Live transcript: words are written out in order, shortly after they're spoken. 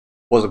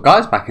What's up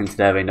guys, back in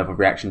today with another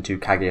reaction to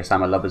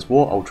Kaguya-Sama Love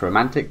War Ultra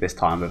Romantic, this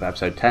time with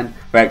episode 10.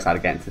 Very excited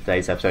to get into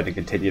today's episode and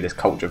continue this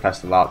culture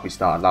festival arc we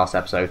started last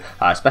episode.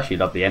 I especially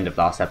loved the end of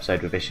last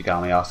episode with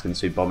Ishigami asking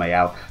Tsubome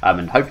out,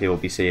 and hopefully we'll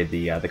be seeing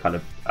the kind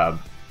of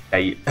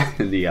date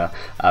in the I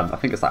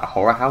think it's like a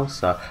horror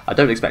house. I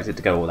don't expect it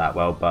to go all that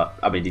well, but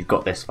I mean he's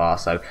got this far,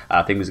 so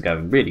things are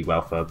going really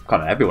well for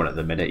kind of everyone at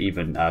the minute,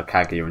 even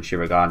Kaguya and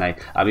Shirogane.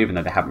 Even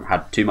though they haven't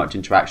had too much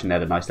interaction, they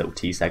had a nice little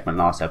tea segment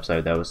last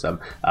episode. There was some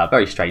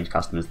very strange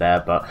customers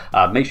there, but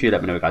make sure you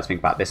let me know what you guys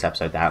think about this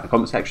episode down in the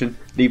comment section.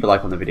 Leave a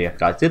like on the video if you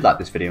guys did like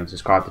this video, and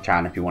subscribe to the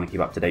channel if you want to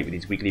keep up to date with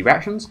these weekly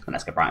reactions. And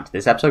let's get right into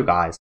this episode,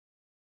 guys.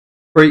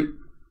 3,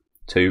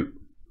 2,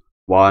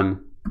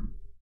 1,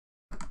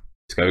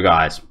 let's go,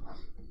 guys.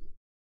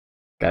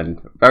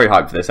 Again, very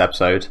hyped for this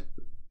episode.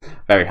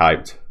 Very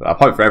hyped. I'm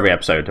hyped for every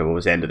episode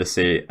towards the end of this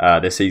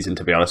season,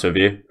 to be honest with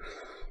you.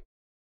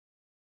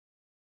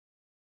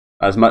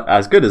 As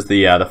good as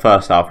the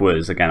first half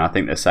was, again, I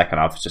think the second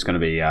half is just going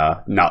to be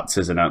nuts,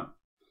 isn't it?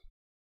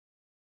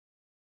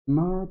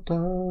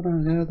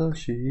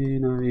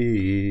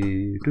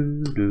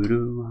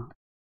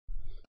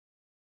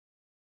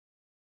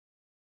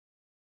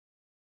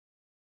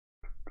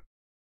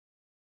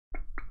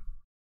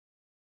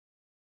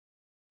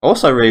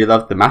 Also really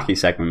loved the Maki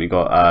segment we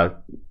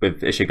got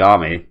with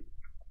Ishigami.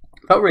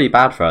 Felt really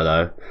bad for her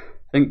though.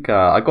 I think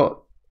I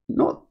got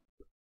not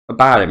a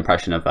bad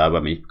impression of her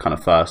when we kind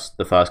of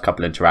the first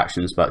couple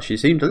interactions, but she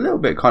seemed a little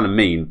bit kind of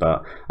mean,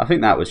 but I think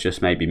that was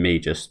just maybe me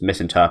just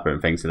misinterpreting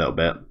things a little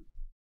bit.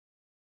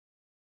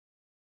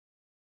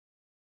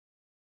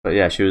 But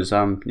yeah, she was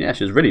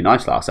really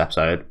nice last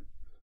episode.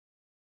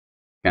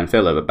 Again, I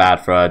feel a little bit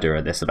bad for her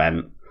during this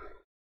event.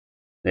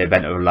 The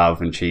event of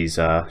love, and she's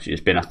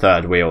been a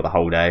third wheel the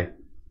whole day.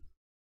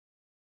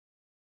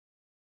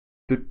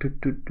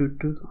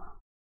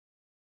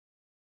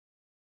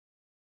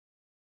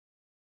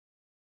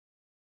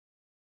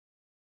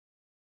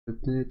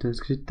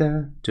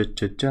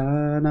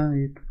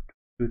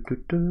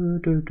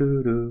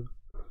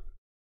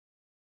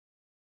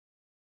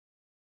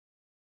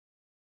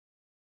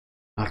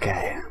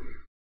 Okay,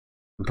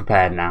 I'm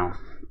prepared now.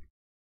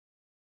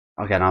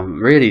 Again, I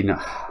really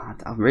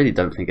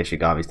don't think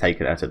Ishigami's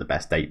taken her to the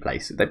best date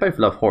place. They both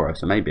love horror,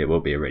 so maybe it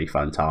will be a really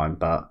fun time.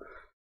 But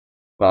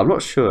I'm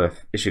not sure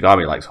if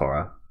Ishigami likes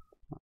horror.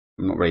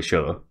 I'm not really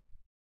sure,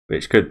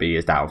 which could be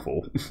his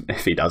downfall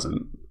if he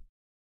doesn't.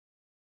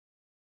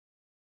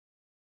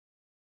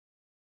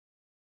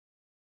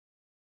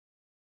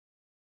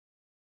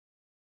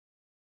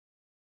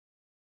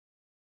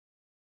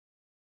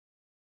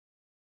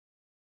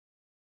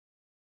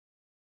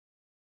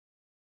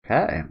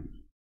 Okay.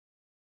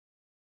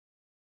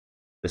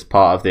 This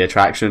part of the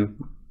attraction.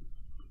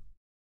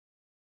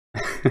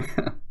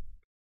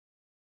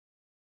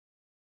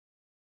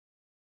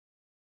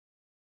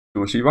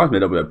 Well, she reminds me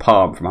a little bit of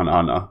Palm from Hunter x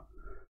Hunter.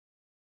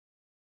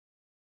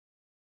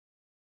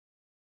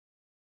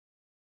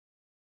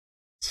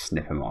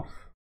 Snip him off.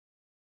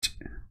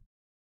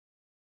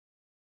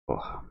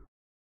 Oh.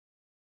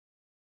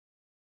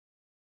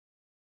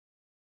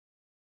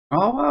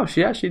 Oh wow,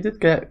 she actually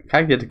did get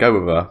Kaguya to go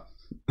with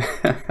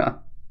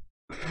her.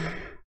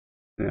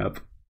 Yep.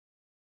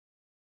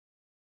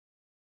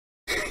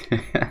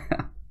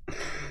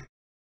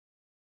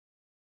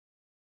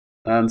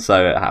 And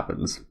so it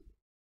happens.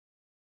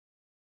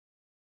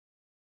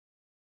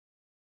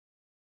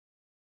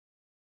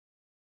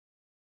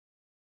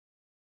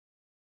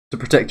 To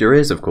protect your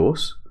ears, of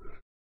course.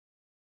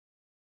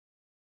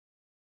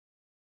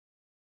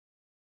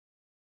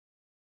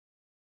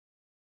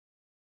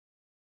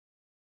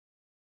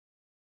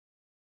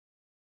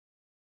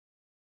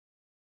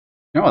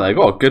 Oh, they've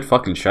got a good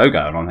fucking show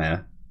going on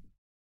here.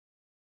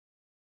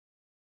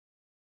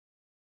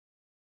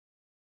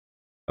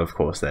 Of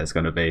course there's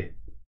going to be.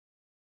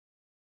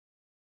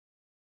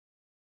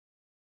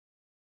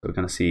 We're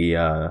going to see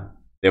the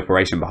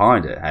operation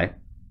behind it, hey?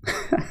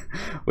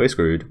 We're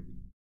screwed.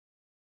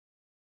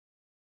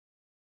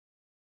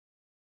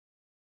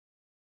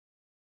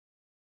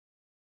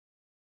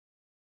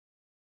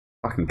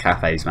 Fucking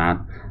cafes,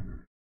 man.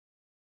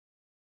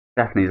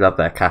 Japanese love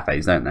their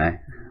cafes, don't they?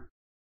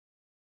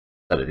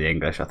 So do the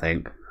English, I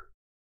think.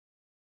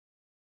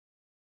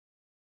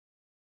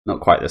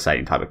 Not quite the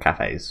same type of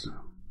cafes.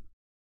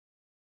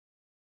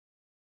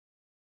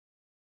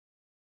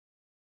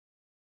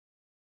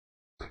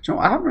 Do you know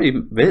what? I haven't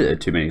really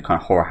visited too many kind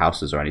of horror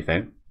houses or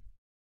anything.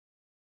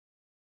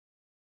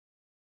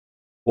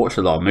 Watched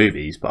a lot of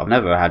movies, but I've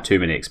never had too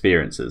many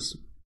experiences.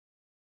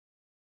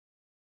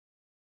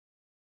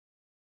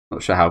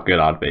 Not sure how good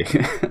I'd be.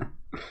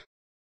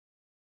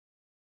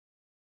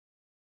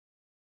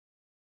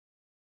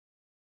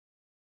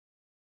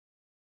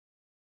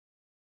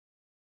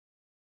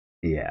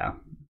 Yeah.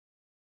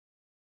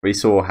 We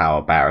saw how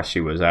embarrassed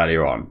she was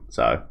earlier on,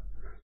 so.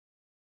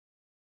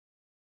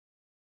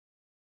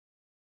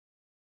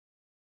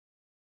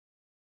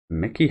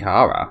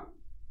 Mikihara.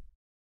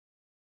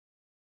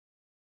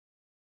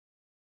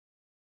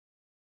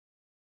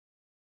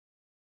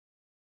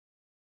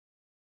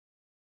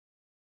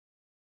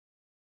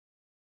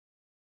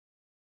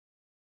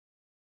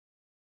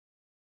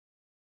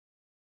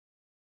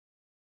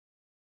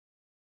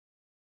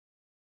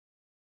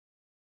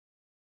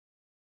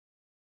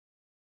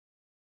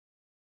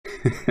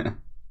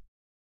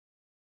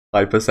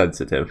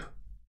 Hypersensitive.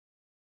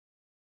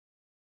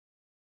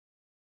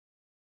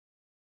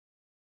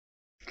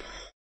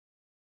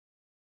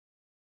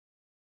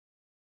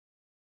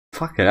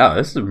 Fucking hell,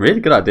 this is some really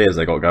good ideas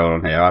they got going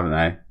on here, haven't they?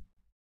 I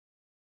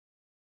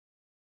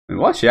mean,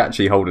 why is she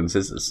actually holding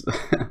scissors?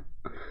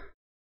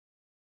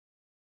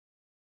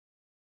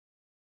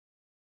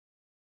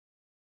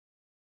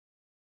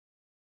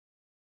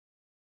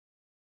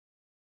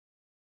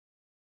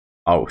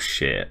 Oh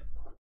shit.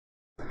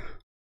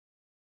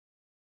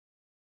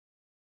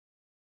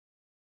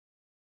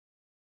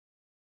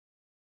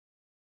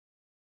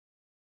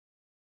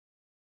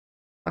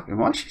 Fucking,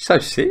 why is she so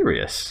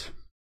serious?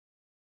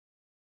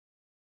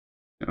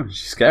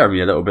 She's scaring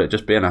me a little bit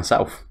just being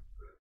herself.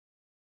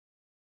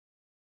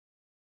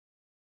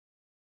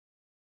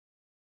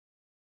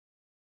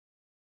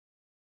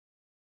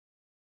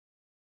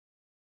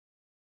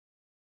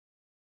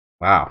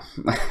 Wow.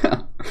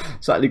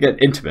 Slightly getting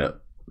intimate.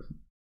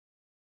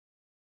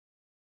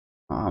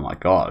 Oh my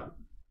god.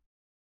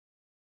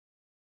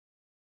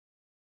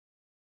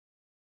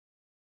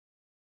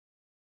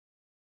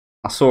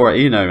 I saw a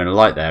Eno in a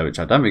light there, which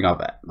I don't think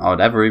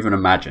I'd ever even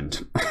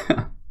imagined.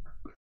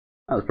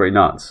 That was pretty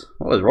nuts.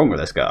 What was wrong with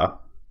this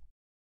girl?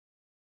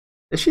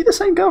 Is she the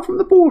same girl from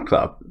the board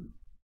club?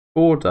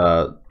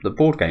 The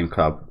board game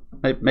club?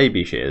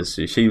 Maybe she is.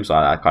 She seems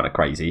like that kind of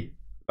crazy,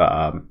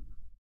 but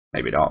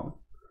maybe not.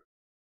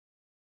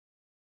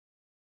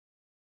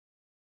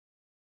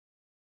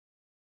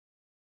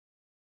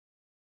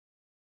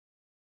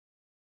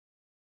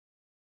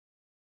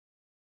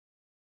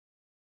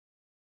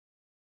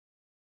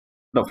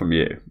 Not from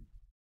you.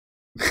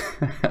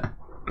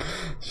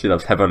 She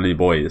loves heavenly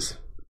boys.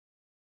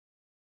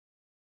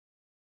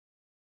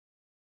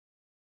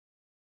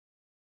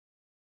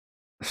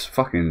 It's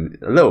fucking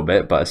a little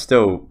bit, but it's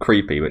still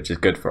creepy, which is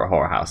good for a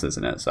horror house,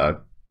 isn't it?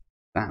 So,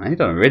 damn, they've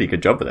done a really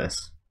good job of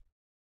this.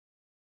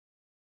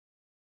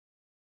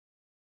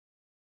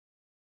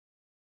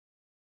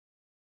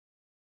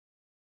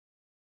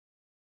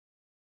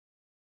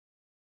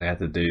 They had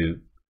to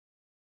do.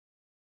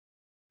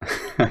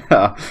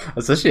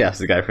 So she has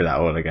to go through that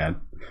all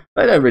again.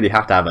 They don't really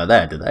have to have her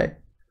there, do they?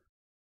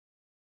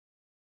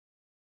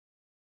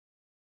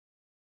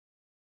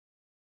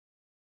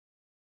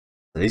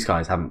 These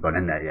guys haven't gone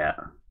in there yet.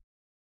 I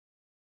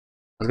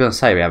was going to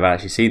say, we haven't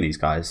actually seen these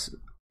guys'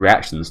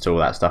 reactions to all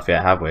that stuff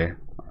yet, have we?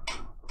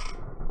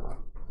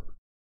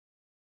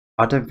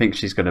 I don't think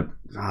she's going to...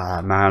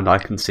 Ah, man, I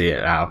can see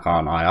it now,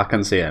 can't I? I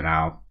can see it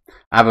now.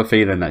 I have a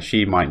feeling that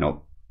she might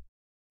not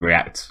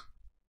react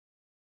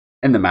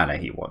in the manner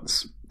he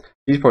wants.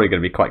 She's probably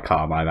going to be quite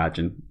calm, I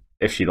imagine,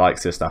 if she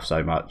likes this stuff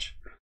so much.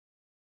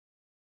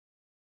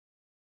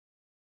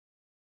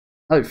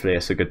 Hopefully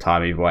it's a good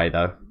time either way,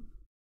 though.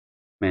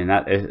 I mean,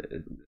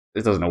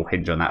 it doesn't all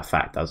hinge on that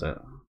fact, does it?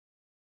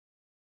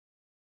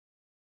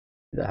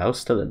 Who the hell's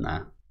still in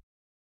there?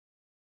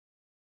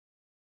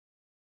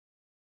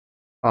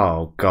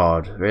 Oh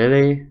god,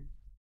 really?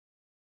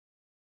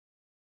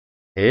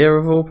 Here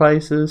of all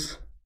places?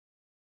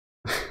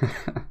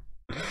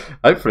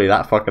 Hopefully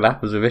that fucking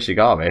happens with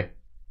Ishigami.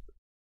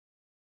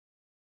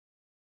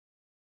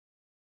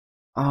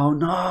 Oh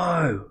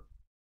no!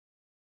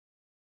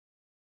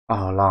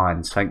 Oh,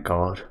 lines, thank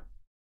god.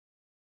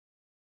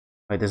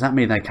 Wait, does that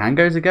mean they can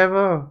go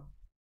together?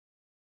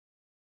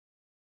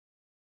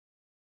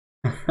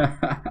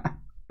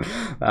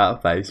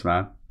 That face,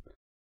 man.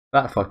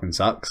 That fucking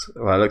sucks.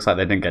 Well, it looks like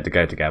they didn't get to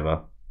go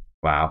together.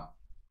 Wow.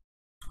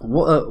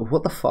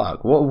 What the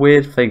fuck? What a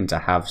weird thing to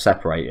have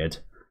separated.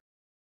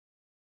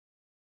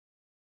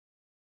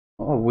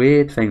 What a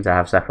weird thing to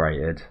have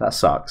separated. That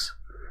sucks.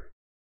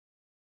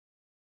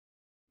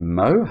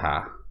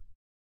 Moha?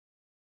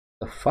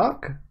 The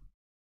fuck?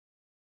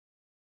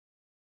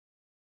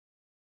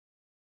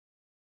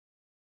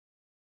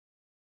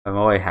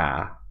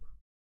 Moha.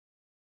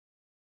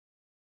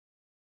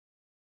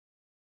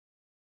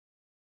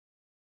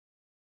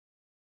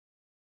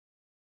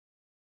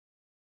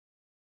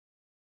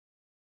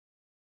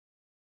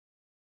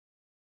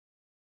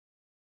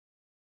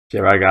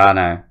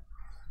 Shirogane.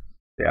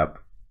 Yep.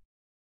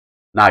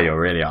 Now you're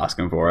really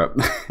asking for it.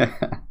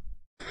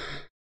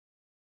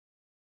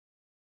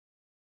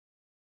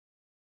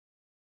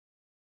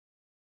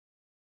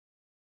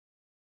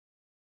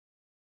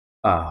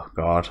 Oh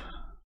god.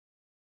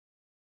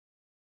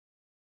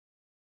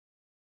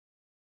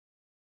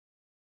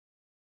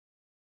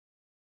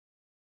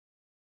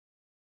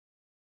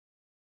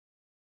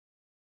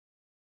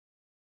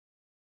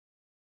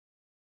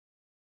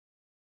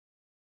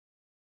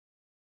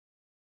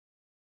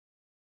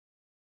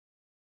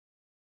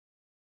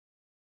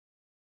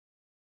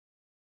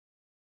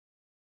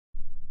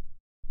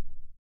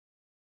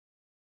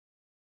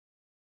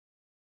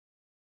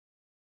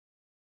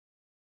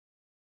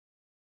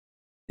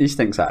 He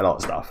stinks at a lot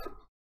of stuff.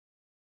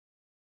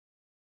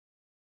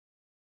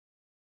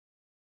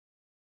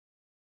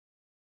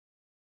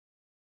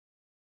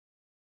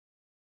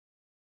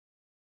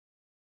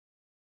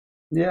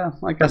 Yeah,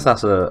 I guess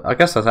that's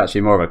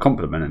actually more of a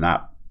compliment in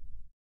that.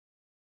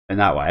 in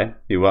that way.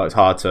 He worked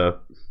hard to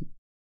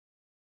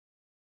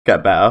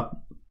get better.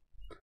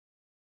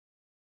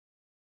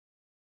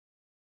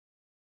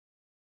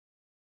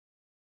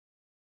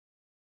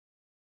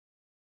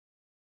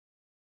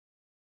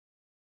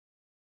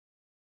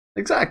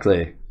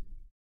 Exactly.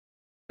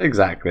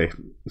 Exactly.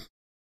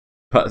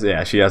 But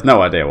yeah, she has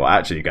no idea what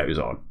actually goes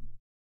on.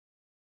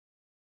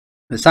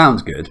 It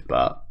sounds good,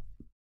 but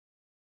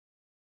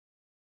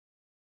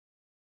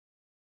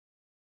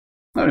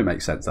it only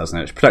makes sense, doesn't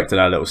it? She protected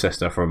her little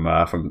sister from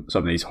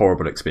some of these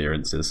horrible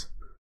experiences.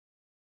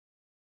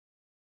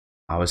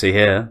 How is he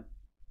here?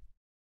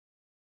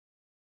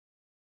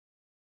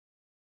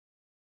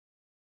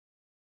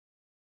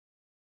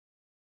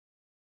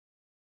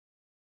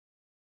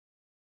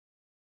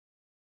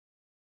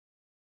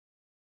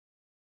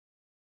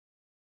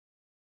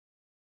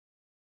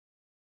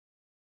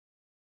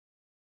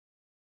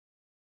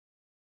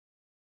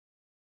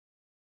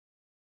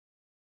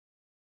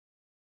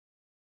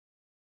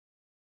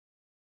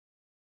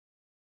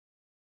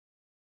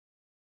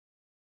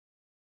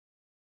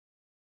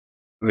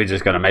 We're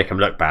just gonna make him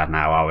look bad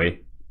now, are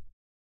we?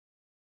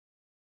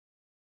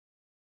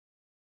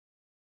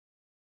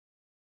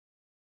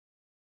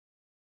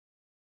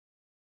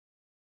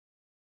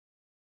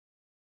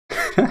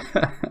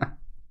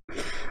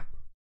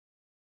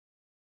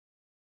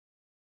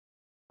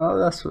 Oh,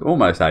 that's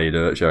almost how you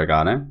do it,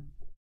 Shirogane.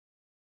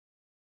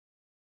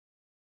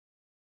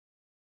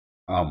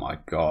 Oh my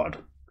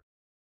god.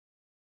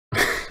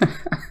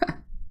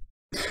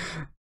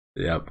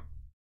 Yep.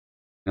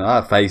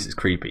 That face is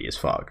creepy as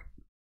fuck.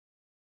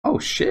 Oh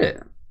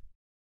shit.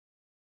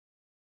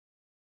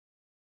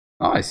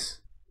 Nice.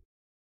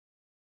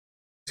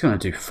 He's gonna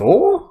do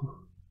 4?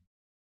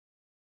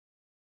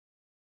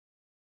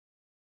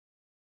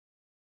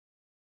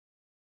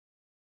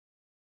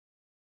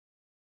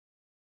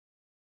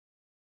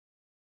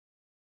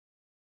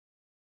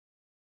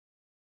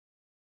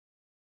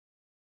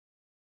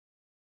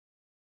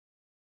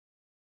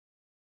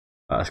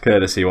 It's clear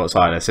to see what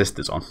side her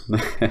sister's on.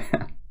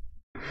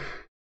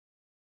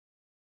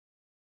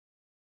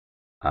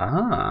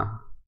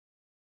 Ah.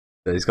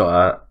 So he's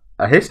got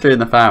a history in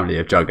the family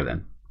of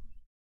juggling.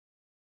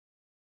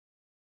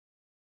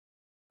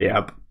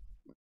 Yep.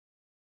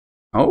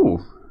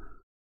 Oh.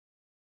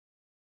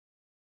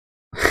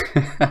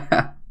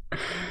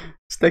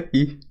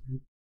 Sticky.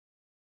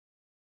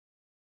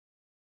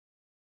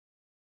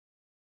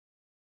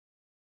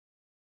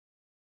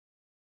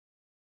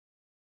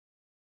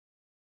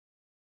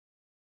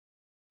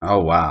 Oh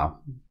wow.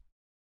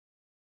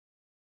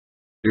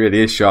 He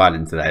really is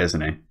shining today,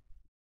 isn't he?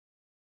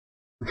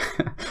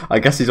 I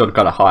guess he's on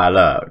kind of high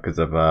alert because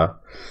of I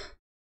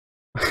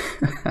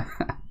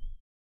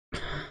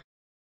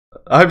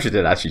hope she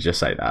didn't actually just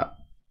say that.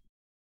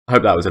 I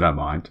hope that was in her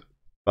mind.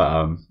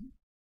 But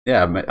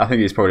yeah, I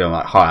think he's probably on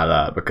like high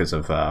alert because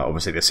of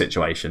obviously the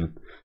situation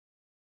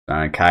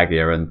and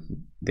Kaguya and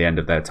the end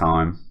of their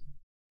time.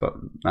 But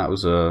that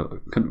was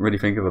couldn't really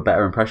think of a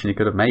better impression he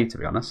could have made, to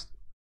be honest.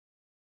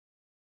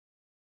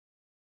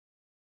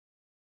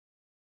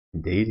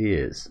 Indeed, he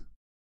is.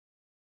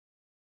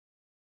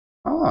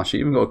 Oh, she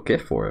even got a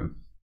gift for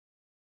him.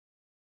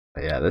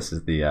 But yeah, this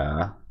is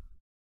the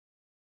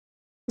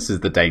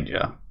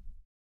danger.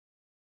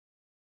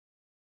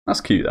 That's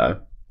cute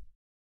though.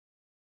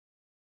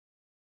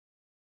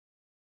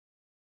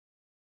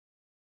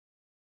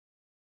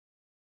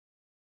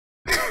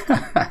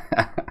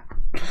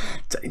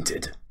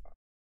 Tainted.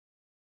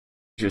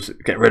 Just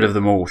get rid of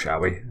them all,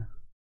 shall we?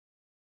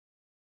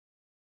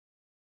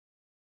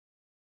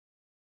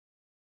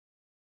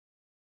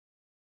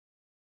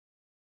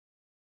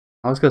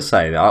 I was gonna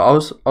say I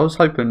was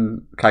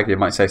hoping Kaguya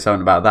might say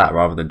something about that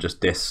rather than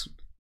just diss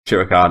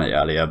Shirogane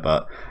earlier,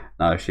 but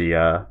no, she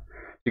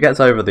gets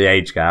over the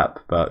age gap,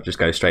 but just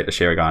goes straight to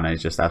Shirogane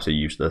is just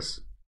absolutely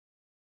useless.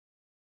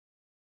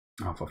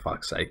 Oh, for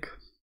fuck's sake.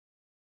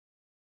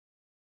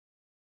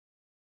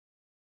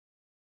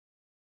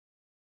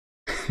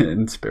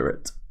 In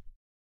spirit.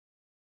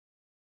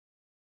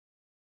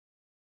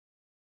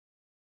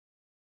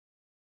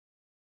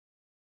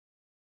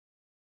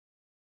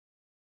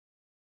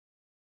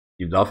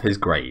 You love his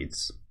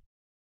grades.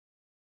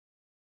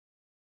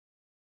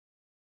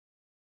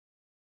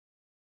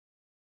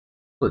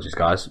 Apologies,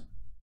 guys.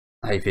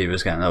 Hay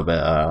fever's getting a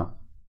little bit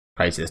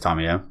crazy this time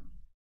of year.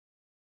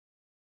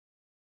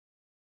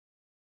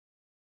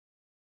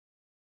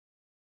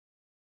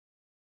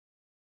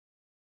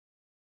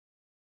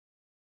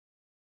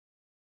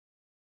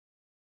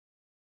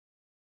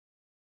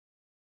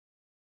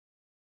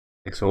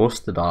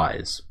 Exhausted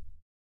eyes.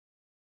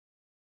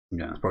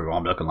 Yeah, that's probably what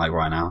I'm looking like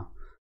right now.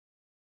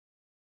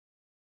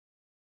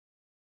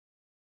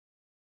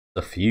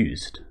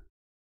 Suffused.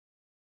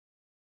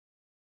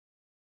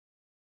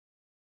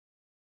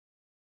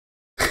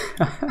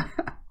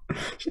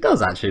 She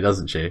does actually,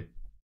 doesn't she?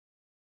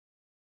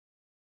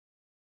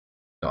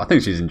 I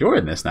think she's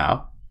enjoying this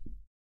now.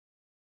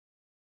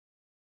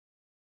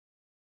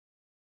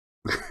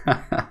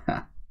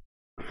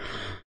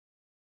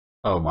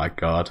 Oh my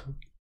god.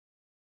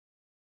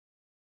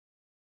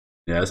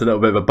 Yeah, it's a little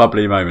bit of a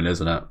bubbly moment,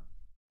 isn't it?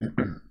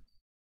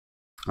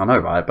 I know,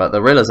 right? But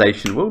the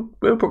realization will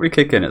probably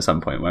kick in at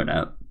some point, won't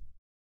it?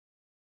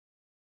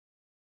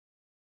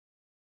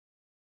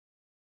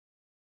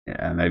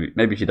 Yeah,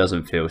 maybe she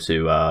doesn't feel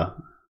too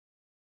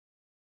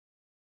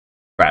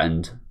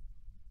threatened.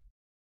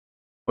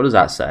 What does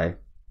that say?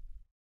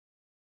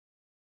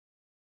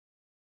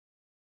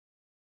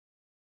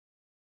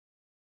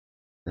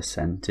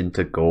 Descent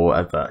into gore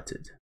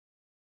averted.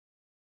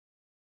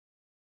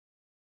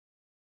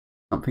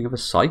 Something of a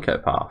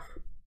psychopath.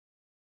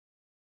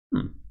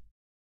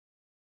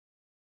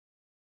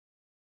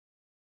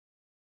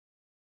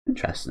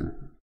 Interesting.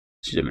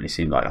 She didn't really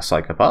seem like a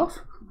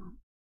psychopath.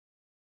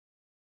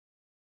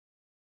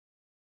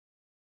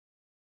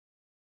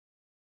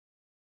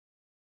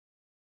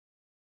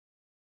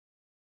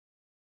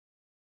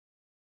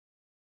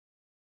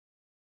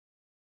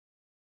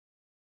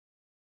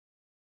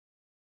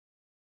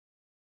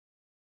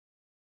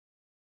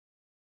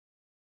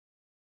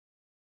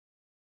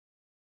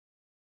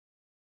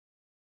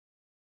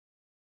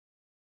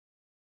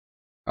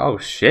 Oh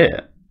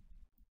shit.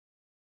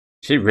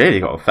 She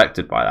really got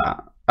affected by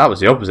that. That was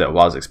the opposite of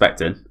what I was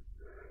expecting.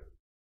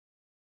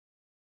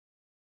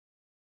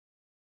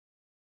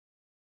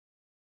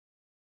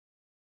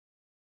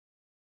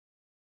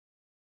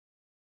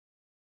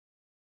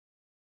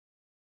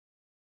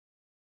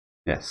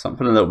 Yes,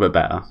 something a little bit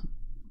better. I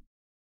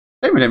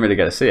think we didn't really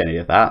get to see any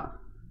of that.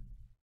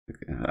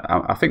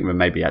 I think we're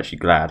maybe actually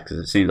glad because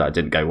it seems like it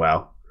didn't go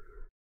well.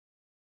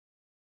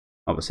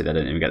 Obviously, they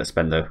didn't even get to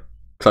spend the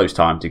close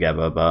time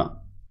together, but.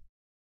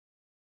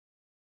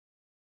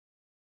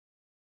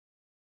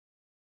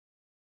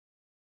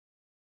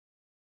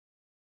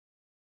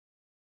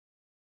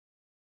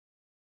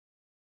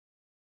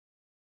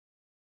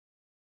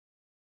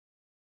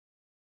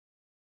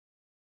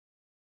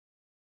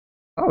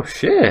 Oh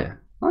shit!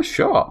 Nice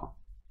shot.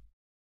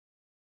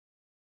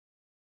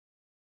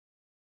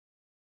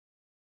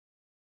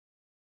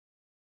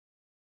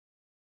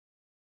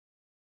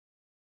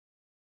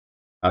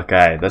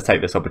 Okay, let's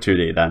take this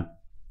opportunity then.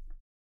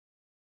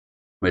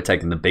 We're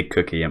taking the big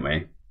cookie, aren't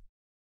we?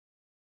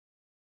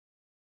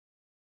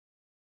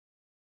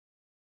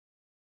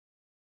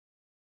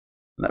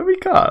 No, we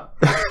can't.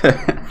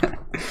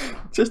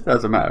 Just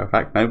as a matter of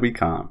fact, no, we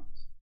can't.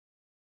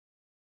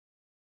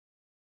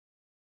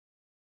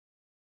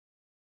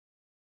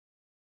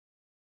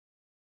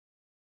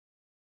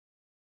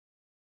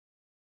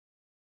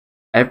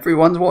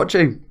 Everyone's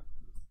watching.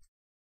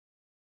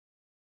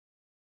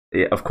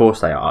 Yeah, of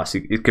course they are.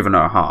 He's given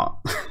her a heart.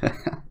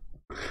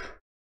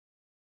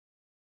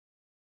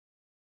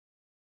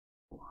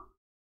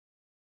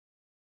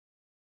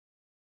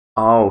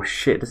 Oh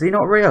shit, does he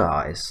not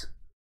realise?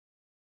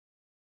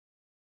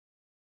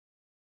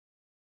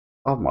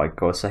 Oh my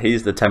god, so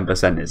he's the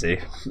 10%, is he?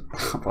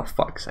 Oh, for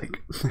fuck's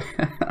sake.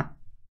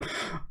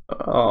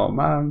 Oh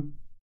man.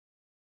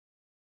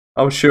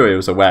 I'm sure he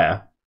was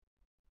aware.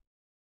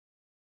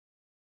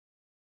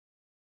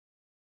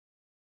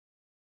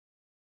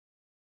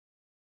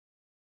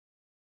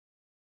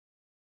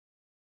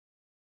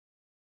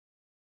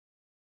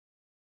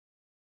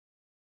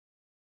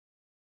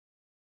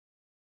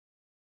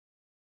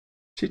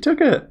 She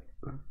took it.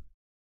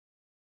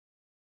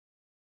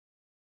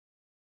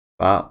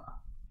 But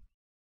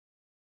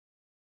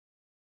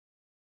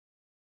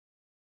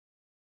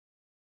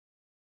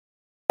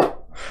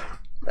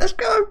let's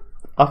go.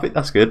 I think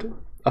that's good.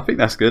 I think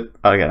that's good.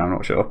 Again, I'm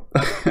not sure.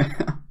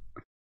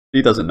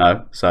 He doesn't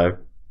know, so.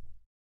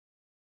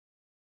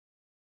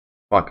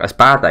 Fuck, it's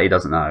bad that he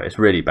doesn't know. It's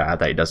really bad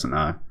that he doesn't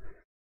know.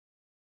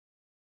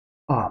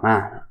 Oh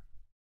man.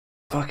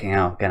 Fucking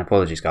hell. Again,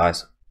 apologies,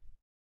 guys.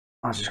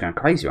 I was just going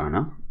crazy right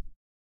now.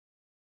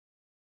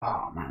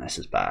 Oh man, this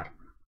is bad.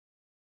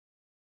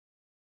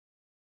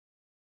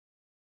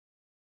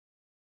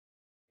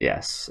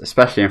 Yes,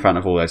 especially in front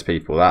of all those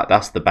people.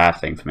 That's the bad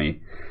thing for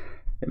me.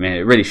 I mean,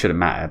 it really shouldn't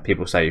matter.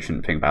 People say you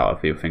shouldn't think about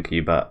what people think of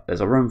you, but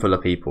there's a room full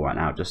of people right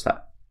now just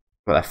that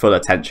put their full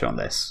attention on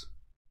this.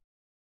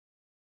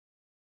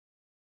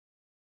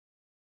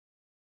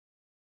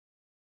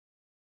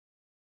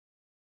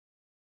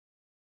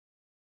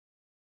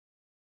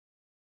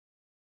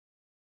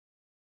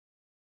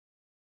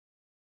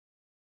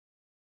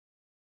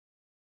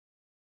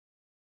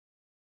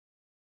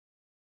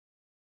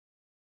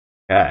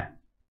 Yeah.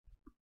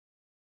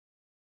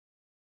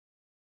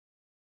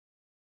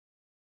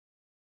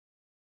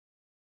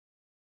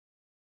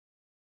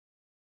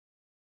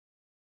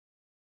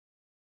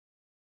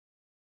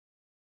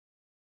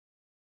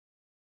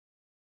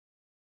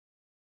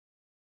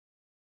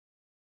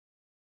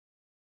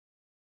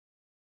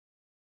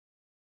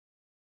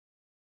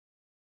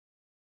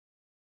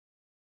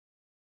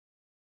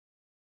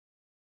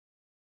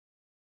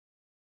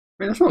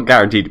 I mean, that's not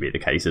guaranteed to be the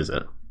case, is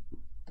it?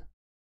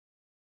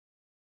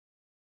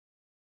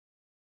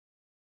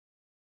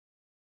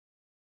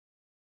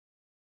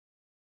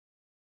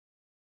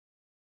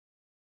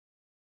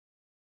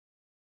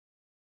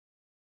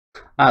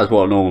 That is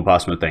what a normal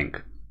person would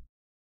think.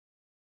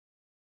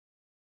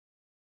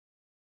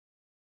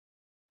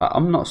 But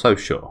I'm not so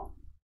sure.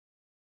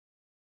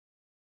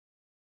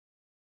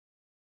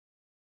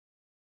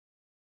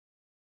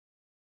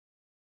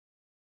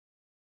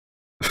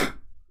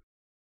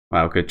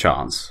 Well, good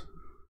chance.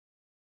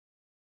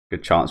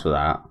 Good chance for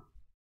that.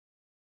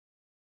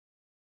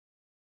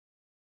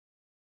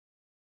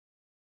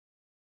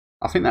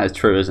 I think that is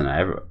true, isn't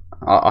it?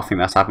 I think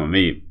that's happened with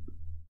me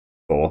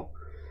before.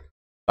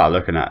 Start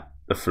looking at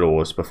the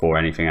flaws before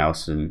anything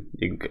else, and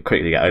you can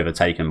quickly get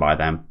overtaken by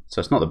them.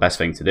 So it's not the best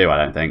thing to do, I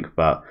don't think,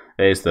 but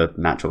it is the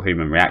natural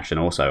human reaction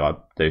also, I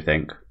do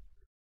think.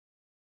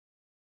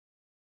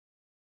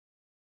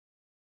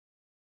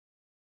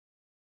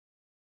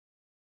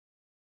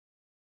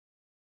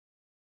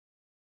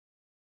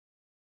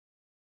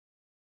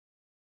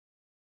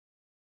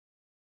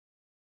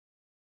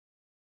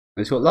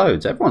 He's got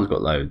loads. Everyone's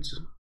got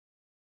loads.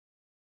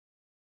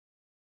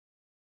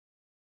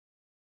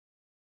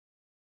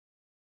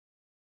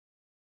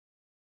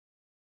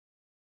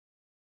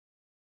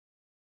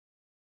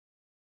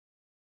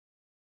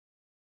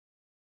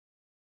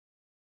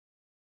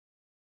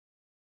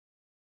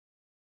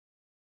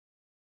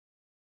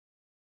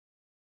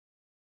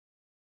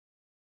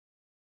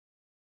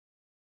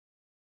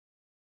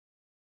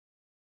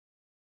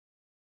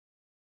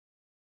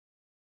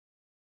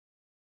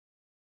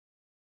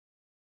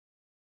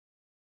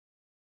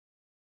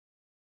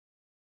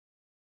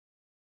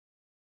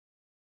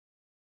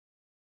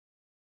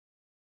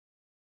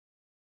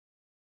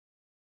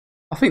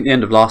 I think the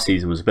end of last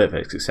season was a bit of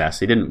a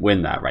success. He didn't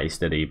win that race,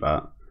 did he?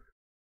 But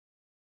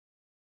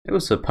it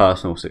was a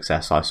personal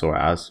success, I saw it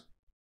as.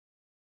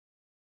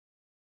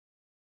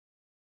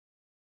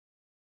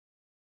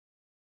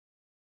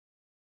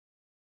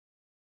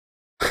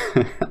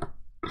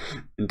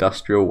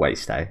 Industrial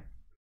waste day.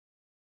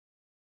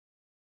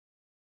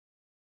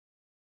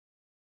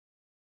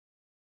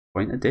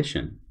 Point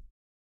addition.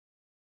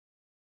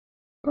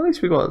 Well, at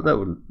least we got a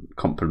little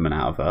compliment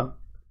out of her.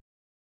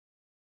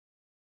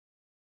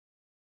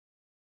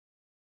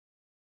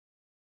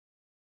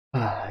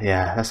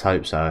 Yeah, let's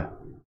hope so. Of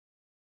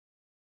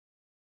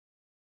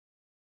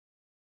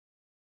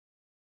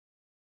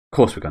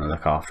course we're going to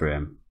look after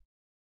him.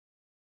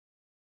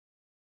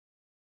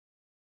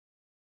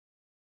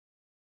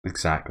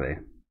 Exactly.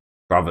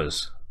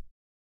 Brothers.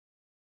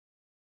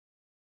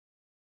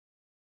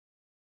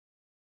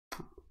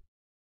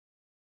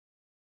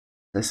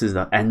 This is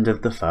the end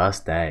of the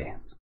first day.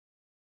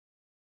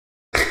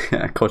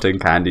 Cotton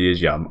candy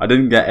is yum. I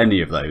didn't get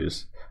any of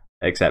those,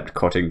 except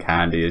cotton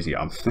candy is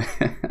yum.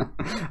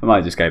 I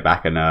might just go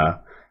back and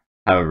have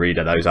a read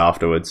of those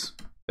afterwards.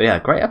 But yeah,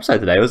 great episode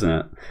today, wasn't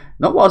it?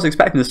 Not what I was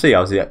expecting to see. I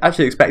was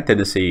actually expecting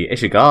to see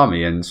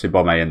Ishigami and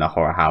Tsubome in the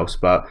horror house,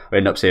 but we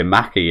ended up seeing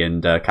Maki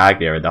and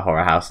Kaguya in the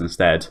horror house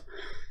instead,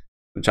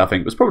 which I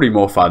think was probably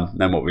more fun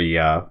than what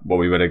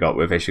we would have got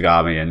with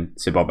Ishigami and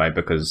Tsubome,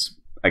 because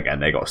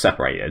again they got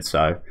separated,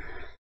 so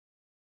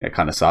it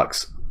kind of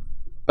sucks.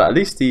 But at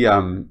least he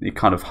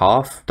kind of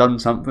half done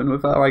something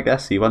with her, I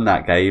guess. He won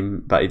that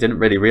game, but he didn't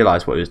really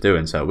realise what he was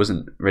doing, so it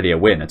wasn't really a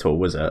win at all,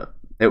 was it?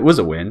 It was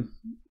a win,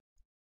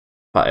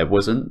 but it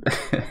wasn't.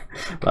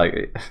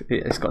 Like,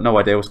 he's got no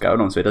idea what's going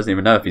on, so he doesn't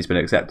even know if he's been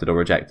accepted or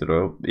rejected,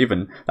 or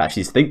even that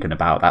she's thinking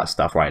about that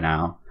stuff right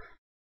now.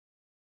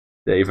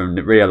 They even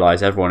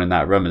realise everyone in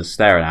that room is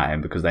staring at him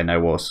because they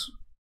know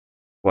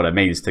what it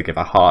means to give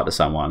a heart to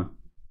someone.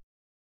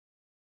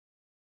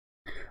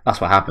 That's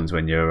what happens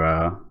when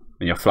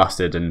you're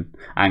flustered and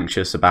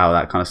anxious about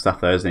that kind of stuff,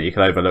 though, isn't it? You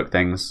can overlook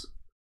things.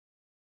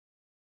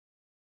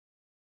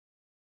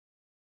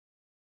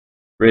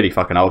 Really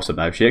fucking awesome,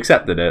 though. She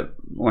accepted it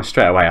almost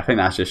straight away. I think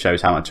that just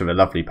shows how much of a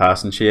lovely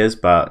person she is.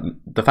 But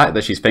the fact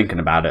that she's thinking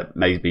about it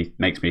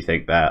makes me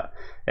think that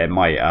it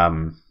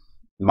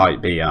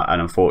might be an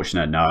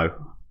unfortunate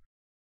no.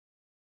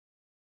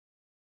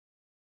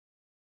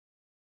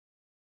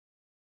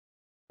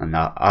 And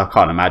I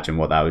can't imagine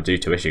what that would do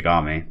to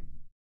Ishigami.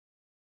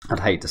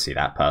 I'd hate to see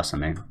that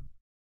personally.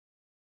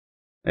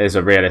 It is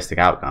a realistic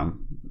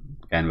outcome.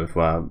 Again, with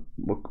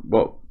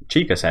what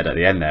Chika said at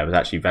the end there was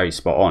actually very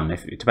spot on.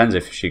 It depends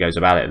if she goes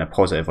about it in a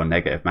positive or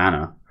negative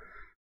manner.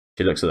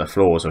 She looks at the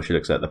flaws or she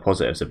looks at the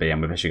positives of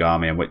being with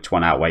Ishigami, and which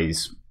one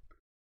outweighs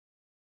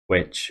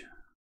which.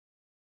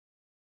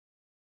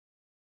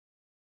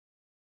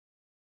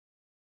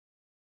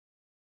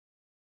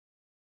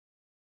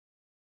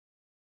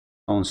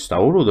 Someone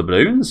stole all the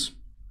balloons?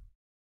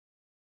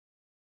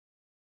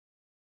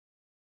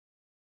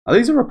 Are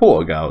these the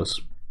reporter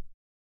girls?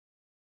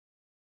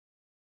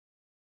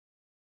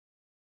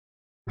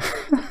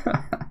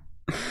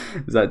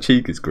 Is that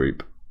Chika's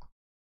group?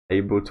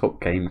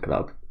 Tabletop Game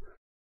Club.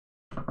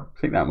 I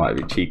think that might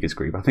be Chika's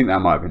group. I think that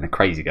might have been the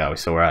crazy girl we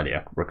saw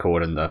earlier,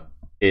 recording the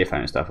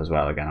earphone stuff as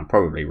well. Again, I'm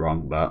probably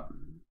wrong, but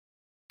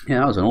yeah,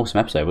 that was an awesome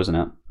episode, wasn't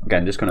it?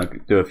 Again, just going to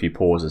do a few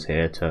pauses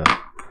here to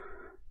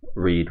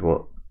read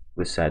what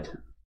was said.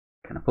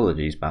 And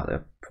apologies about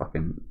the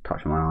fucking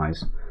touch of my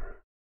eyes.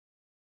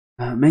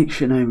 Make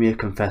Shinomiya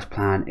confess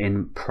plan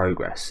in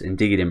progress.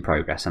 Indeed in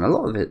progress. And a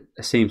lot of it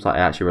seems like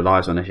it actually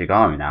relies on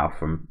Ishigami now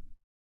from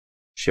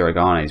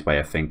Shirogane's way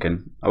of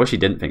thinking. I wish he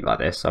didn't think like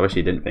this. I wish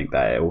he didn't think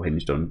that it all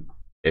hinged on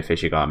if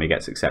Ishigami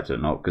gets accepted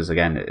or not, because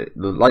again,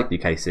 the likely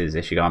case is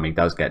Ishigami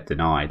does get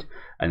denied,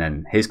 and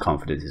then his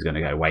confidence is going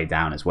to go way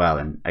down as well.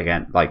 And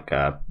again, like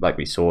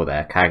we saw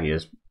there,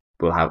 Kaguya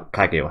will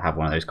have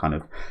one of those kind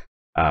of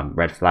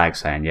red flags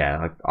saying,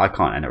 yeah, I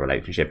can't end a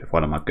relationship if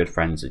one of my good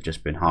friends has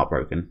just been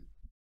heartbroken.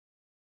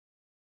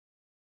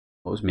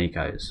 What was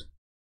Miko's?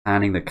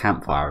 Planning the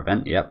campfire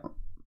event. Yep,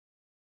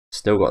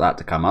 still got that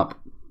to come up.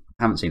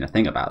 Haven't seen a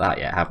thing about that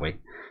yet, have we?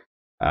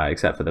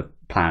 Except for the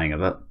planning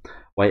of it.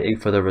 Waiting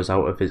for the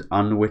result of his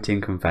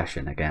unwitting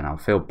confession. Again, I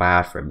feel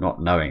bad for him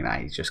not knowing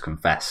that he's just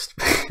confessed.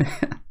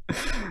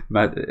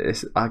 But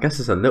I guess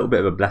it's a little bit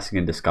of a blessing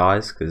in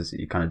disguise, because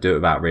you kind of do it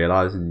without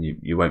realising.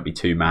 You won't be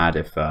too mad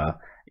if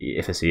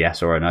it's a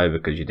yes or a no,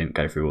 because you didn't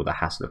go through all the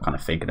hassle of kind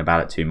of thinking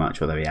about it too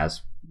much, although he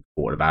has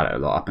thought about it a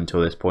lot up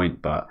until this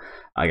point. But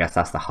I guess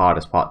that's the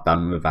hardest part,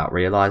 done without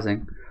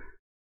realising.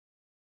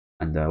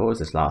 And what was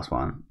this last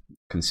one?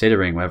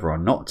 Considering whether or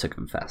not to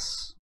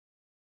confess.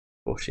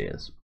 Or she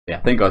is. Yeah,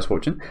 thank you guys for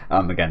watching.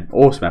 Again,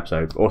 awesome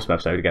episode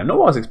again. Not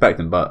what I was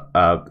expecting, but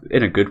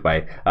in a good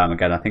way.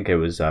 Again, I think it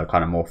was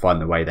kind of more fun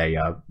the way they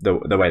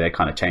the way they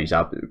kind of changed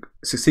up.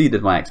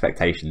 Succeeded my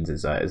expectations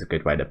is a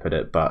good way to put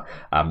it. But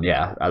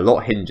yeah, a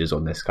lot hinges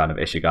on this kind of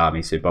Ishigami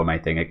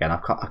Tsubome thing. Again,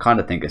 I kind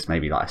of think it's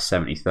maybe like a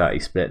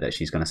 70-30 split, that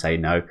she's going to say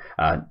no,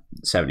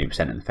 70%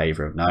 in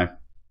favour of no.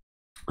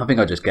 I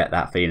think I just get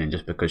that feeling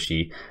just because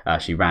she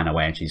ran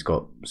away and she's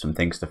got some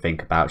things to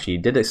think about. She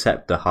did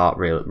accept the heart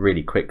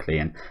really quickly,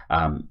 and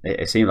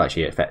it seemed like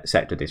she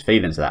accepted his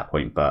feelings at that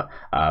point, but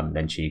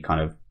then she kind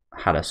of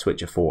had a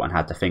switch of thought and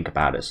had to think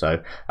about it.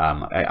 So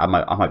I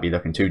might be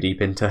looking too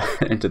deep into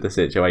into the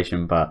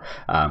situation, but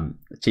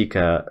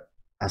Chika,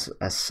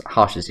 as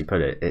harsh as he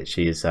put it,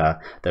 she is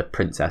the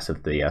princess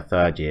of the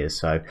third years.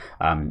 So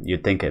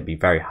you'd think it'd be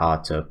very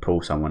hard to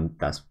pull someone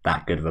that's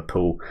that good of a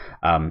pull.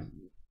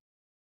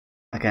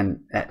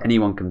 Again,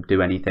 anyone can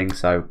do anything,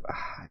 so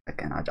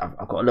again, I've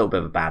got a little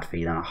bit of a bad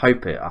feeling. I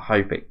hope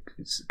it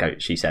goes.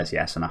 She says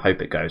yes, and I hope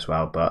it goes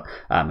well. But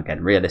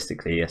again,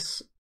 realistically,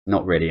 it's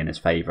not really in his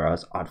favour.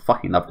 I'd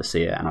fucking love to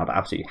see it, and I'd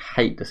absolutely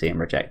hate to see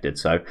him rejected.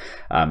 So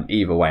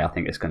either way, I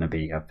think it's going to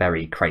be a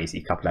very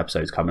crazy couple of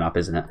episodes coming up,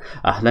 isn't it?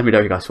 Let me know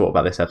what you guys thought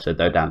about this episode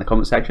though down in the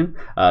comment section.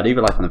 Leave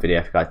a like on the video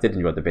if you guys did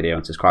enjoy the video,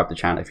 and subscribe to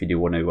the channel if you do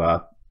want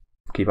to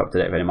keep up to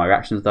date with any of my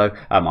reactions though.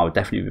 I will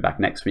definitely be back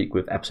next week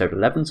with episode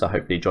 11, so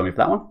hopefully join me for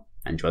that one.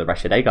 Enjoy the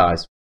rest of your day,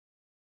 guys.